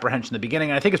misapprehension in the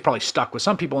beginning. I think it's probably stuck with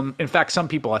some people. In fact, some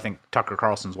people, I think Tucker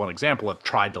Carlson's one example, have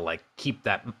tried to like keep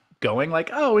that going. Like,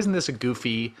 oh, isn't this a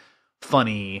goofy,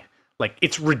 funny, like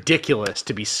it's ridiculous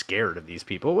to be scared of these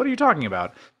people. What are you talking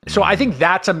about? So I think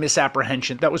that's a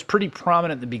misapprehension that was pretty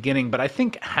prominent at the beginning, but I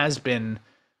think has been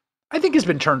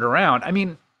turned around. I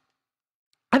mean,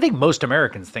 I think most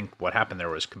Americans think what happened there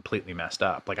was completely messed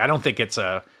up. Like, I don't think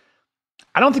the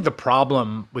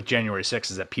problem with January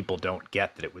 6th is that people don't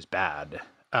get that it was bad.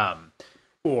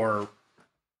 Or,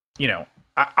 you know,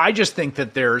 I just think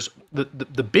that there's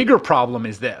the bigger problem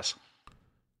is this,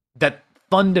 that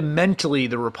fundamentally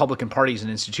the Republican Party as an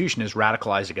institution is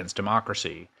radicalized against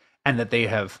democracy, and that they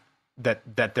have,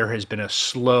 that there has been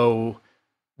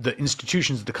the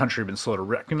institutions of the country have been slow to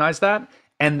recognize that,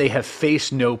 and they have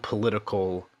faced no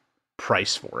political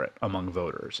price for it among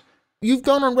voters. You've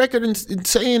gone on record in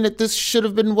saying that this should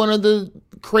have been one of the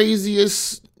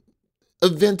craziest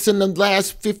events in the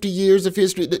last 50 years of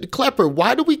history. Klepper,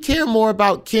 why do we care more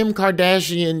about Kim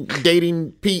Kardashian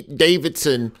dating Pete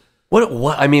Davidson?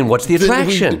 What? I mean, what's the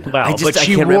attraction? Well, but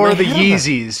she wore the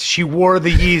Yeezys. She wore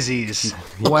the Yeezys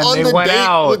when they went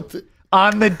out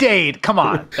on the date. Come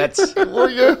on, that's or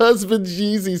your husband's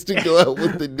Yeezys to go out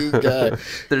with the new guy.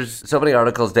 There's so many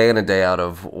articles day in and day out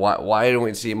of why don't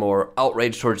we see more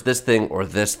outrage towards this thing or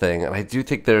this thing, and I do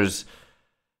think there's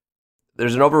an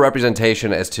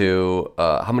overrepresentation as to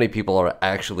how many people are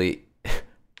actually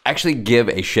give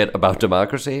a shit about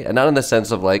democracy, and not in the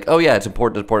sense of like, oh yeah, it's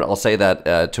important. I'll say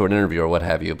that to an interview or what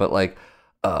have you, but like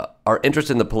are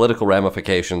interested in the political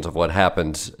ramifications of what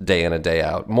happens day in and day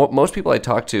out. Most people I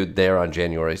talk to there on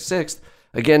January 6th,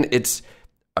 again,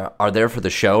 are there for the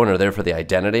show and are there for the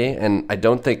identity, and I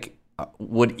don't think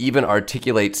would even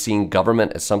articulate seeing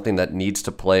government as something that needs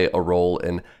to play a role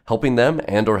in helping them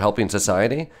and or helping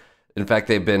society. In fact,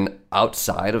 they've been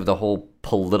outside of the whole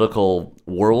political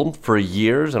world for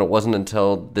years, and it wasn't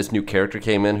until this new character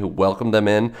came in who welcomed them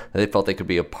in that they felt they could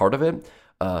be a part of it.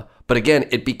 But again,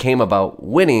 it became about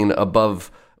winning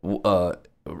above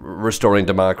restoring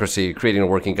democracy, creating a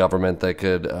working government that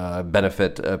could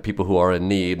benefit people who are in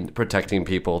need, protecting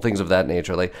people, things of that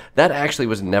nature. Like that actually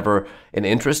was never an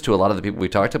interest to a lot of the people we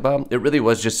talked about. It really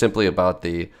was just simply about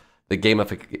the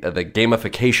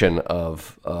gamification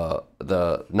of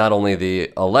the not only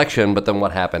the election, but then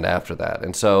what happened after that.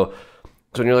 And so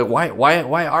when you're like,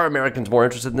 why are Americans more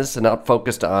interested in this and not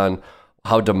focused on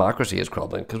how democracy is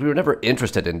crumbling? Because we were never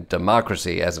interested in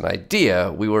democracy as an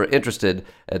idea. We were interested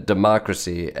in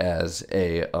democracy as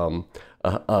a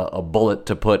bullet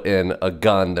to put in a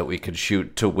gun that we could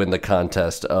shoot to win the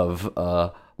contest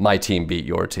of my team beat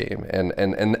your team.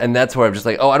 And that's where I'm just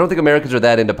like, oh, I don't think Americans are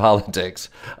that into politics.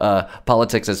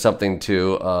 Politics is something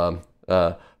to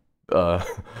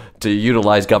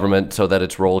utilize government so that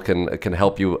its role can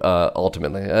help you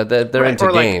ultimately. They're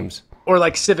into games. Or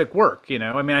like civic work, you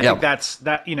know? I mean, I think that's,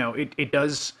 you know, it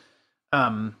does,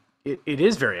 it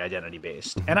is very identity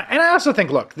based. And I also think,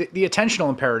 look, the attentional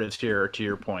imperatives here, to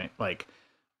your point, like,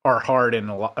 are hard in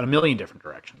a million different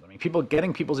directions. I mean,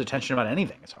 getting people's attention about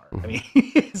anything is hard. I mean,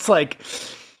 it's like,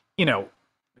 you know,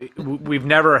 we've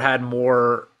never had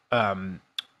more,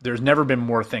 there's never been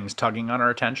more things tugging on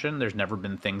our attention. There's never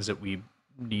been things that we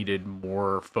needed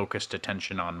more focused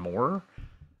attention on more.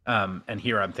 And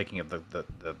here I'm thinking of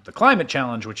the climate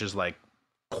challenge, which is like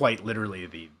quite literally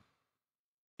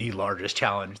the largest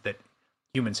challenge that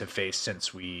humans have faced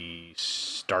since we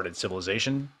started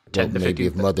civilization. Maybe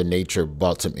if Mother Nature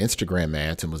bought some Instagram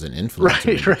ads and was an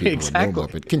influencer, right, exactly.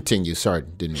 But continue. Sorry,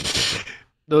 didn't mean to.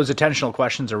 Those attentional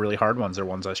questions are really hard ones. They're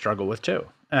ones I struggle with too.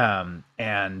 And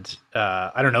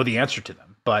I don't know the answer to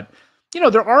them, but you know,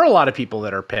 there are a lot of people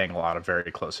that are paying a lot of very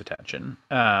close attention.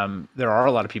 There are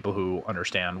a lot of people who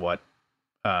understand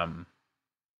how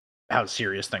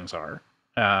serious things are.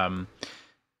 And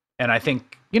I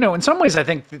think, you know, in some ways, I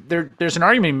think there's an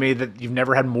argument made that you've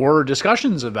never had more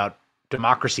discussions about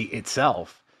democracy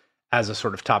itself as a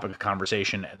sort of topic of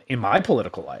conversation in my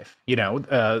political life,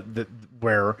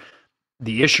 where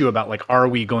the issue about like, are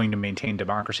we going to maintain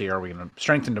democracy? Are we going to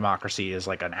strengthen democracy is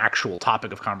like an actual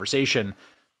topic of conversation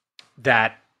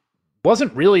that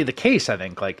wasn't really the case, I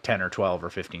think, like 10 or 12 or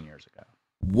 15 years ago.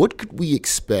 What could we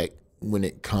expect when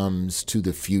it comes to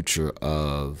the future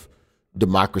of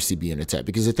democracy being attacked?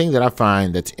 Because the thing that I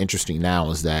find that's interesting now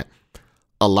is that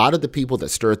a lot of the people that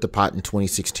stirred the pot in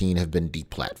 2016 have been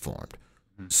deplatformed.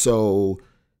 Mm-hmm. So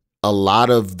a lot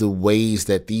of the ways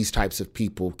that these types of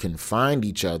people can find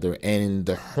each other and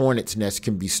the hornet's nest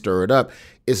can be stirred up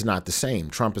is not the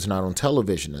same. Trump is not on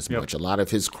television as much. A lot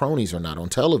of his cronies are not on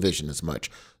television as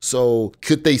much. So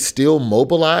could they still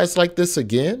mobilize like this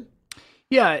again?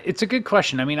 Yeah, it's a good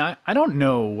question. I mean, I don't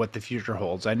know what the future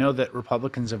holds. I know that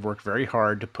Republicans have worked very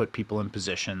hard to put people in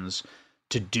positions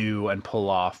to do and pull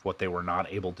off what they were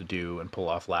not able to do and pull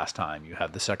off last time. You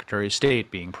have the Secretary of State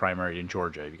being primaried in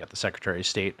Georgia. You got the Secretary of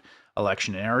State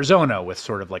election in Arizona with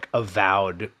sort of like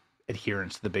avowed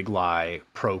adherence to the big lie,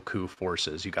 pro-coup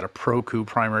forces. You got a pro-coup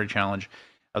primary challenge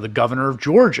of the governor of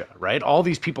Georgia, right? All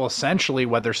these people essentially,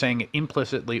 whether saying it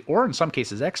implicitly or in some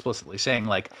cases explicitly, saying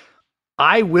like,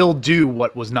 I will do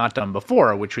what was not done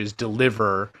before, which was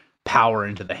deliver power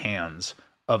into the hands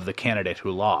of the candidate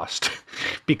who lost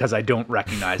because I don't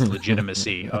recognize the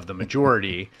legitimacy of the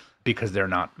majority because they're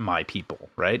not my people,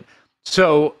 right?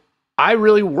 So I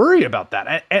really worry about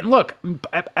that. And look,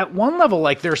 at one level,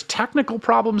 like there's technical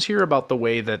problems here about the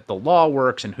way that the law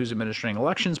works and who's administering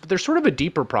elections, but there's sort of a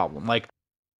deeper problem. Like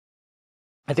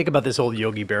I think about this old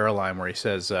Yogi Berra line where he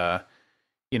says,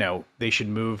 they should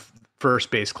move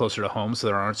first base closer to home so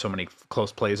there aren't so many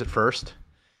close plays at first.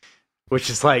 Which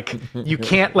is like, you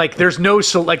can't there's going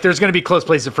to be close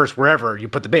plays at first wherever you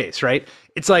put the base, right?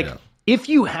 It's like, if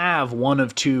you have one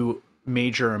of two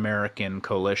major American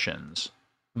coalitions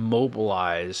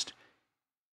mobilized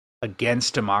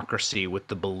against democracy with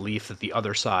the belief that the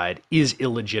other side is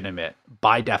illegitimate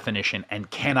by definition and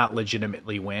cannot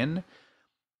legitimately win,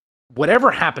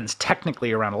 whatever happens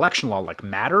technically around election law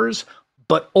matters,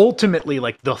 but ultimately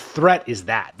the threat is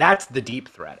that's the deep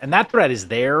threat, and that threat is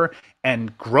there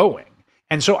and growing.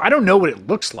 And so I don't know what it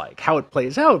looks like, how it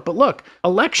plays out, but look,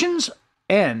 elections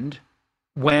end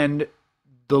when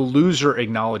the loser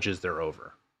acknowledges they're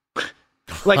over.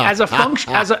 As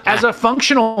a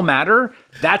functional matter,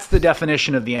 that's the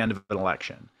definition of the end of an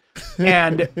election.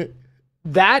 And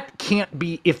that can't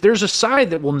be, if there's a side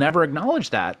that will never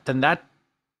acknowledge that, then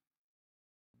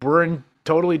we're in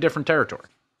totally different territory.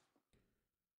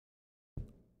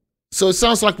 So it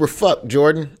sounds like we're fucked,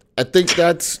 Jordan. I think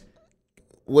that's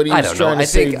what he was trying to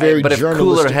say. But if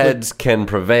cooler heads can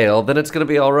prevail, then it's going to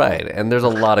be all right. And there's a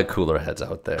lot of cooler heads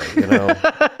out there,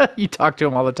 You talk to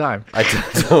him all the time. I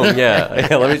talk to him, yeah.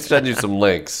 Let me send you some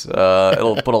links.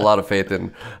 It'll put a lot of faith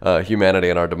in humanity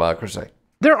and our democracy.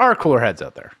 There are cooler heads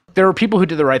out there. There were people who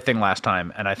did the right thing last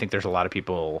time, and I think there's a lot of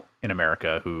people in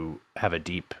America who have a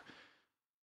deep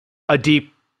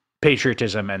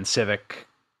patriotism and civic,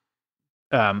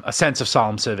 a sense of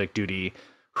solemn civic duty,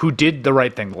 who did the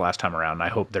right thing the last time around. And I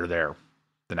hope they're there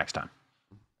the next time.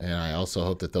 And I also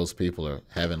hope that those people are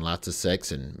having lots of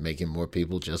sex and making more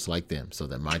people just like them so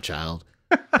that my child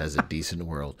has a decent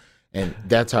world. And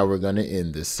that's how we're going to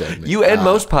end this segment. You end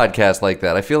most podcasts like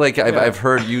that. I feel like I've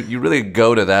heard you really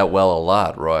go to that well a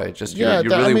lot, Roy. Just you're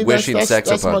really wishing sex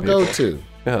upon people. That's my go-to.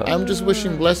 Yeah. I'm just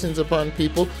wishing blessings upon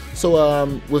people.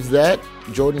 So with that,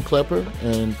 Jordan Klepper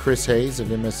and Chris Hayes of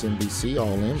MSNBC,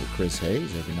 All In with Chris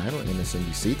Hayes every night on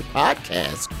MSNBC. The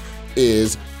podcast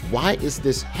is Why Is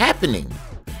This Happening?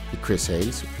 With Chris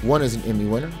Hayes. One is an Emmy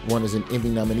winner. One is an Emmy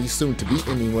nominee, soon to be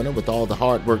Emmy winner, with all the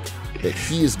hard work that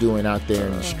he is doing out there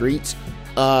in the streets.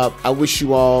 I wish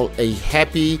you all a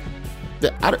happy... Do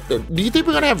you think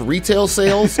we're gonna have retail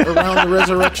sales around the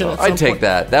resurrection? I'd take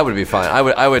that. That would be fine.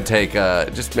 I would take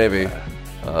just maybe.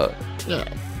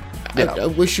 I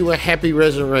wish you a happy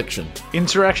resurrection.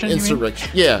 Insurrection. Insurrection.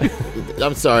 Yeah.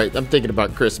 I'm sorry. I'm thinking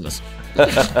about Christmas.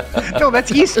 No,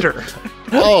 that's Easter.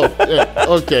 Oh, yeah.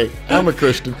 Okay. I'm a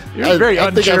Christian. You're very I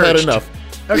think I've had enough.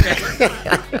 Okay.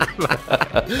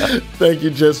 Thank you,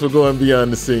 Jess, for going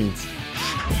beyond the scenes.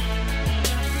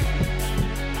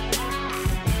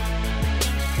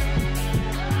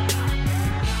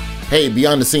 Hey,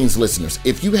 Beyond the Scenes listeners,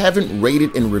 if you haven't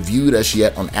rated and reviewed us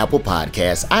yet on Apple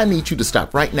Podcasts, I need you to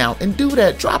stop right now and do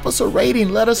that. Drop us a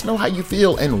rating, let us know how you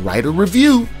feel, and write a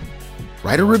review.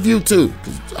 Write a review too,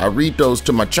 because I read those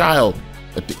to my child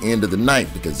at the end of the night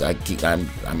because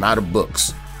I'm out of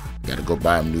books. Got to go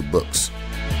buy him new books.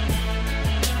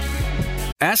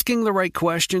 Asking the right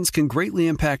questions can greatly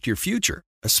impact your future,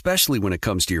 especially when it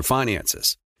comes to your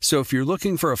finances. So if you're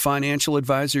looking for a financial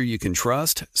advisor you can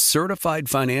trust, certified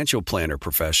financial planner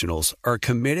professionals are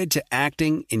committed to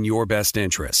acting in your best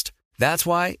interest. That's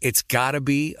why it's got to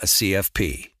be a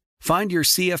CFP. Find your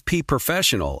CFP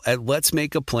professional at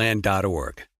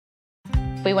letsmakeaplan.org.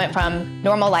 We went from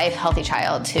normal life, healthy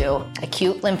child to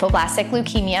acute lymphoblastic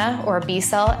leukemia, or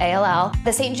B-cell ALL.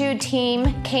 The St. Jude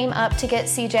team came up to get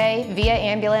CJ via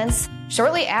ambulance.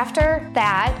 Shortly after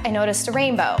that, I noticed a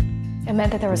rainbow. It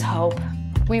meant that there was hope.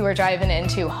 We were driving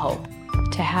into hope.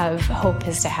 To have hope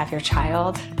is to have your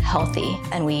child healthy,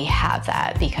 and we have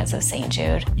that because of St.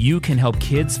 Jude. You can help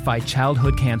kids fight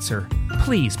childhood cancer.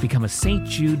 Please become a St.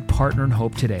 Jude Partner in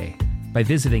Hope today by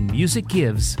visiting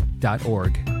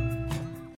musicgives.org.